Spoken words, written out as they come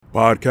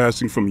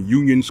Podcasting from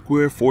Union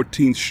Square,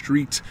 14th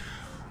Street,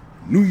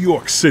 New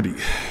York City.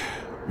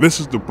 This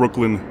is the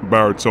Brooklyn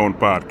Baritone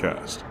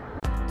Podcast.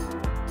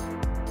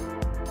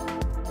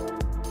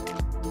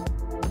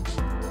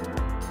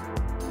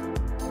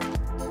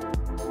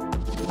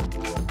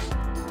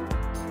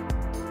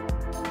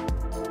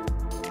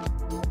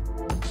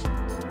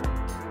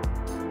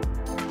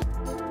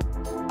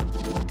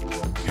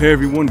 Hey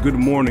everyone, good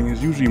morning.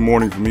 It's usually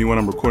morning for me when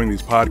I'm recording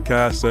these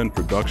podcasts and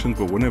productions,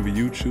 but whenever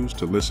you choose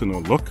to listen or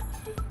look,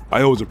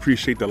 I always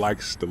appreciate the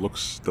likes, the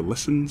looks, the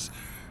listens.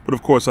 But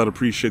of course, I'd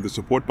appreciate the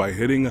support by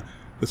hitting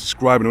the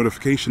subscribe and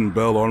notification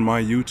bell on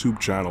my YouTube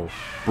channel,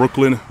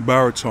 Brooklyn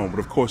Baritone. But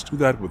of course, do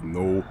that with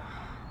no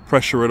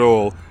pressure at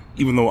all,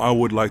 even though I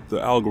would like the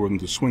algorithm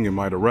to swing in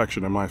my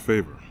direction in my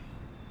favor.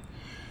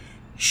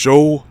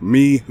 Show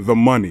me the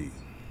money.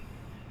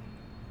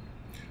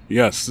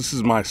 Yes, this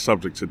is my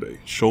subject today.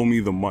 Show me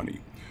the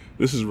money.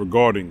 This is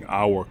regarding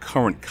our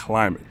current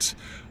climate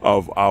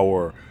of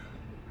our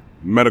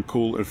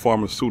medical and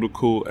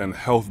pharmaceutical and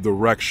health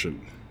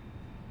direction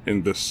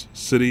in this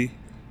city,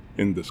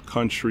 in this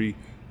country,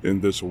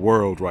 in this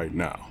world right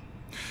now.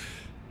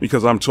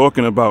 Because I'm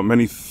talking about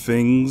many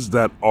things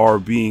that are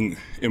being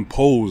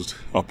imposed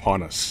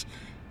upon us.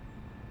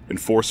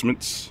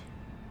 Enforcements,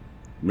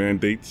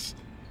 mandates,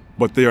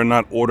 but they are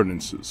not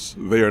ordinances.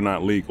 They are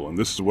not legal, and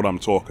this is what I'm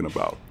talking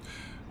about.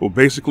 Well,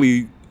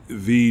 basically,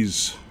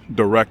 these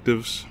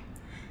directives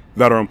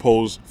that are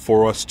imposed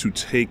for us to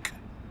take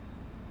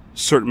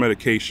certain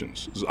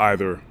medications is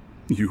either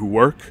you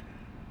work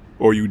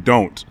or you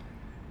don't.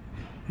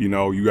 You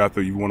know, you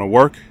want to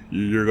work,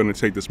 you're going to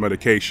take this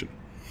medication.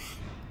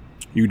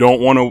 You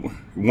don't want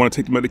to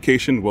take the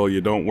medication, well,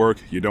 you don't work,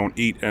 you don't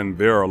eat, and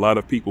there are a lot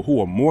of people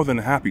who are more than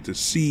happy to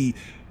see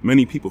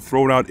many people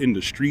thrown out in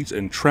the streets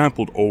and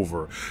trampled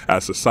over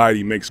as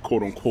society makes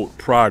quote-unquote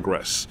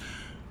progress.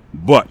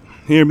 But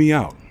hear me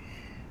out.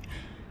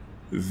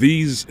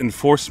 These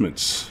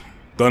enforcements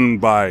done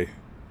by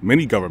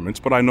many governments,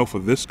 but I know for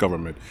this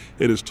government,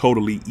 it is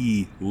totally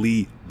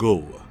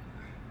illegal.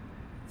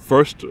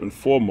 First and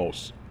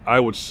foremost, I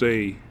would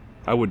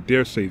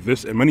dare say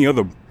this and many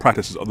other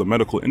practices of the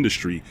medical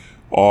industry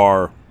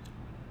are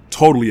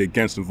totally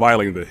against and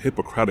violating the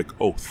Hippocratic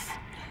Oath.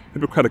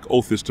 Hippocratic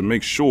Oath is to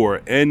make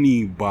sure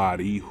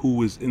anybody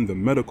who is in the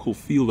medical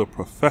field or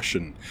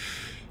profession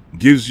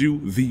gives you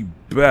the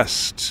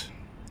best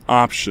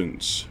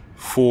options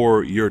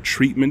for your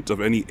treatment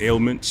of any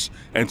ailments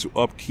and to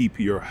upkeep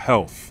your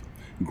health.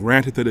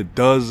 Granted that it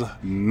does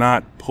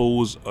not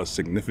pose a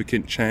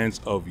significant chance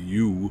of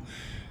you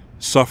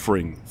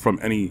suffering from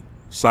any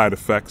side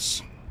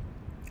effects,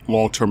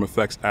 long-term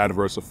effects,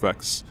 adverse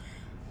effects,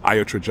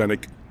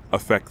 iatrogenic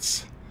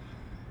effects.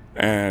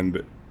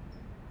 And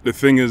the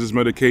thing is, this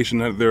medication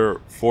that they're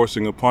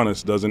forcing upon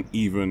us doesn't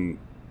even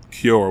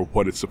cure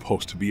what it's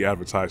supposed to be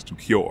advertised to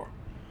cure.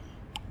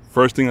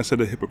 First thing I said,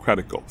 the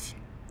Hippocratic Oath.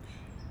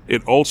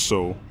 It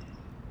also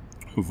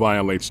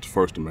violates the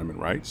First Amendment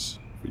rights,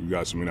 for you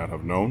guys who may not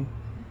have known.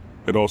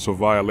 It also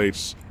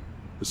violates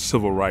the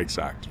Civil Rights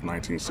Act of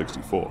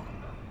 1964.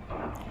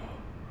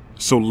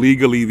 So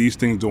legally, these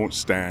things don't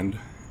stand.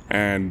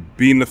 And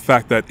being the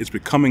fact that it's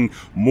becoming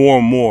more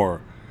and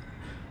more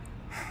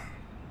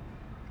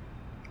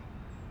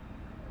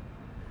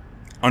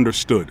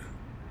understood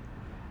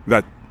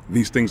that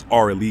these things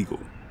are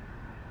illegal.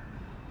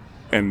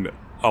 And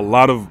a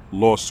lot of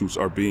lawsuits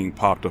are being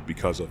popped up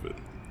because of it.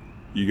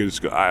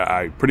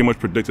 I pretty much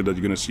predicted that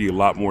you're going to see a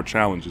lot more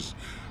challenges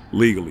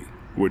legally,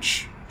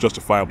 which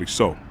justifiably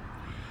so.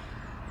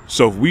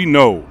 So if we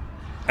know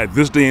at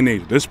this day and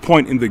age, at this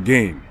point in the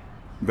game,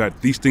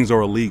 that these things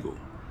are illegal,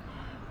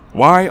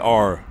 why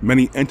are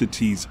many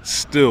entities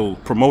still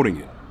promoting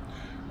it?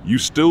 You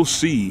still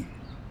see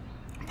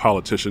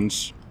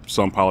politicians,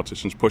 some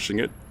politicians pushing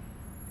it.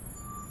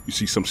 You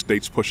see some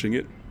states pushing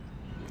it.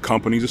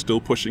 Companies are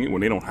still pushing it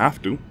when they don't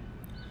have to.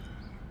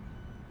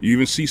 You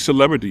even see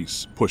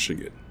celebrities pushing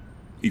it,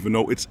 even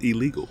though it's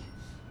illegal.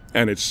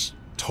 And it's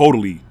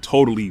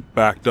totally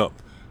backed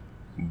up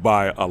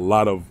by a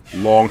lot of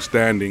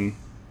long-standing,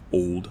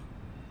 old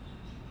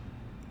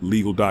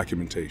legal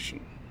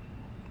documentation.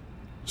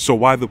 So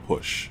why the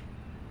push?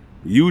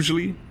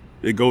 Usually,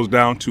 it goes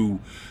down to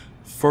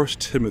 1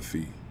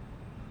 Timothy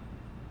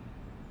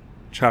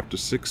chapter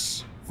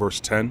 6, verse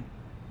 10.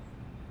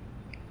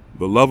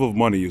 The love of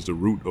money is the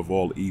root of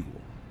all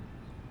evil.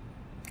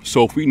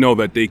 So if we know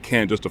that they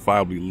can't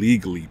justifiably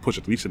legally push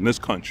it, at least in this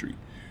country,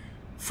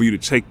 for you to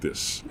take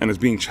this, and it's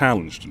being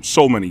challenged in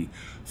so many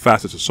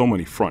facets of so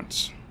many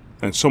fronts,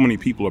 and so many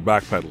people are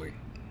backpedaling,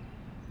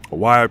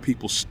 why are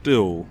people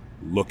still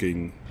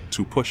looking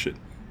to push it?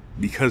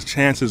 Because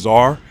chances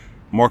are,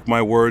 mark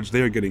my words,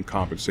 they're getting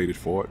compensated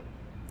for it.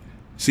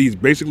 See, it's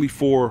basically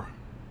for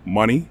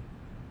money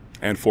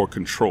and for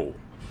control.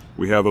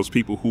 We have those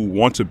people who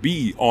want to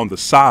be on the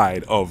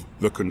side of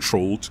the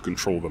control to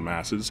control the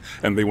masses,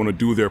 and they want to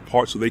do their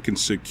part so they can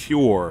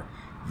secure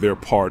their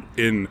part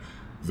in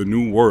the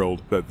new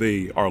world that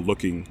they are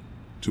looking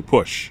to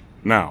push.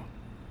 Now,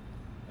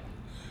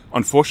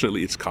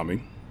 unfortunately, it's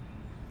coming.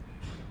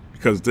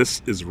 because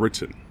this is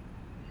written.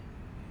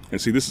 And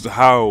see, this is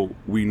how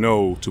we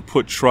know to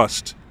put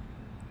trust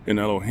in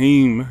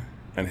Elohim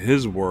and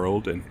his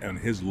world and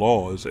his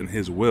laws and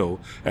his will,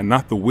 and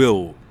not the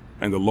will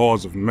and the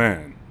laws of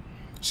man.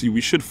 See,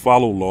 we should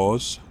follow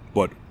laws,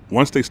 but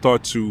once they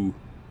start to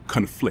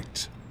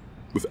conflict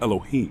with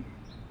Elohim,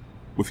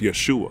 with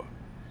Yeshua,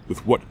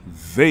 with what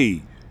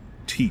they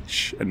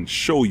teach and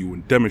show you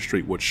and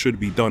demonstrate what should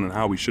be done and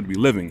how we should be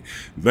living,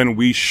 then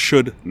we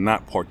should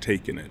not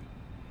partake in it.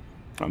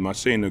 I'm not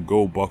saying to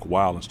go buck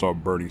wild and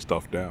start burning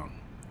stuff down.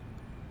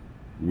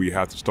 We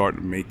have to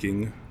start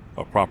making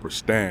a proper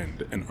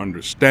stand and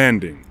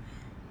understanding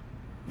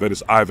that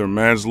it's either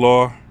man's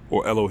law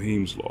or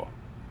Elohim's law.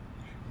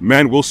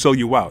 Man will sell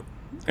you out,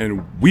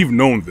 and we've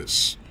known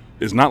this.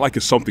 It's not like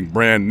it's something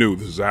brand new.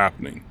 This is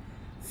happening.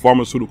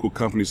 Pharmaceutical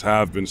companies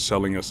have been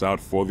selling us out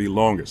for the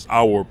longest.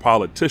 Our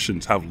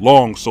politicians have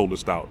long sold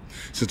us out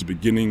since the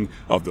beginning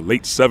of the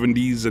late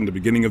 70s and the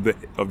beginning of the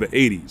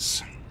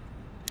 80s.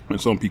 And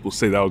some people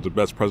say that was the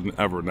best president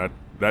ever, and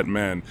that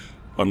man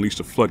unleashed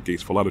the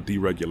floodgates for a lot of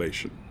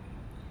deregulation.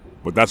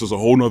 But that's just a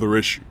whole nother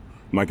issue.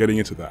 I'm not getting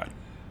into that.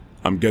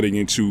 I'm getting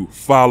into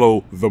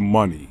follow the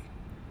money.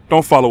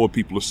 Don't follow what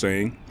people are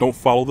saying. Don't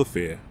follow the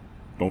fear.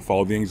 Don't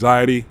follow the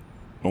anxiety.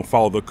 Don't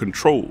follow the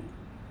control.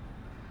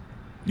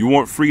 You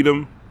want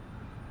freedom?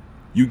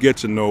 You get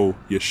to know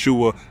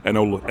Yeshua and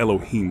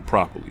Elohim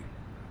properly.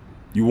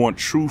 You want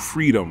true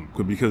freedom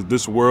because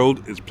this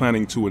world is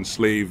planning to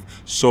enslave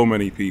so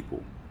many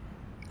people.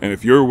 And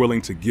if you're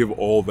willing to give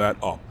all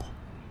that up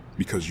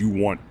because you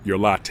want your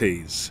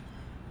lattes,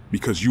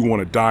 because you want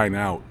to dine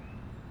out,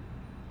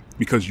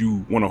 because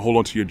you want to hold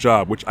on to your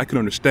job, which I can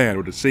understand,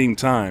 but at the same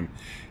time,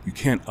 you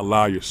can't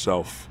allow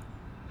yourself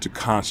to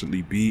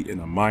constantly be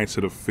in a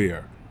mindset of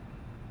fear.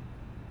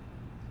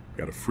 You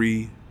got to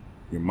free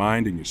your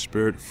mind and your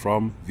spirit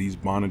from these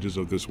bondages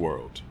of this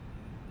world.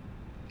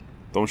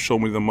 Don't show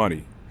me the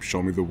money,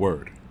 show me the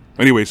word.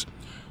 Anyways,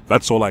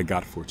 that's all I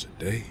got for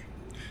today.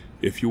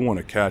 If you want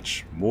to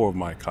catch more of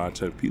my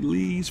content,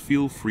 please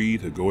feel free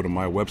to go to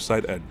my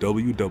website at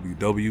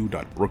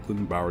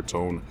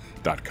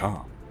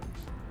www.brooklynbaritone.com.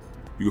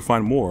 You can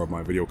find more of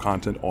my video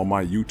content on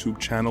my YouTube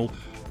channel,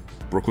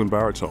 Brooklyn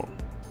Baritone.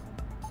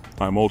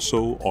 I'm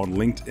also on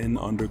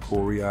LinkedIn under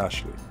Corey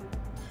Ashley.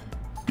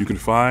 You can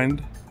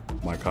find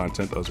my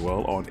content as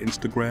well on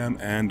Instagram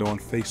and on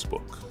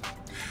Facebook.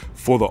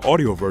 For the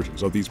audio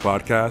versions of these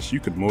podcasts,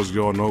 you can mosey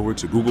on over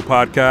to Google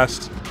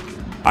Podcasts,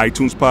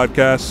 iTunes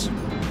Podcasts,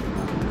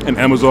 and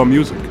Amazon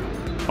Music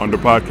under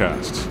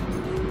podcasts.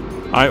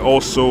 I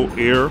also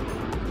air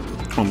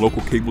on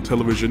local cable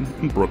television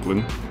in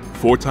Brooklyn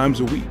 4 times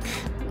a week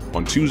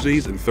on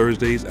Tuesdays and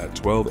Thursdays at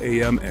 12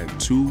 a.m. and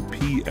 2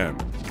 p.m.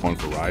 on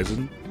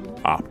Verizon,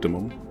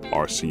 Optimum,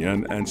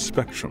 RCN, and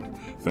Spectrum.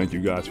 Thank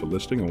you guys for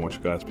listening. I want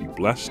you guys to be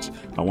blessed.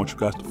 I want you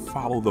guys to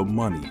follow the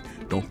money.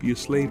 Don't be a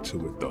slave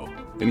to it, though.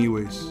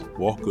 Anyways,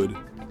 walk good.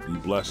 Be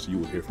blessed. You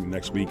will hear from me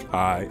next week.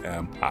 I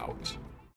am out.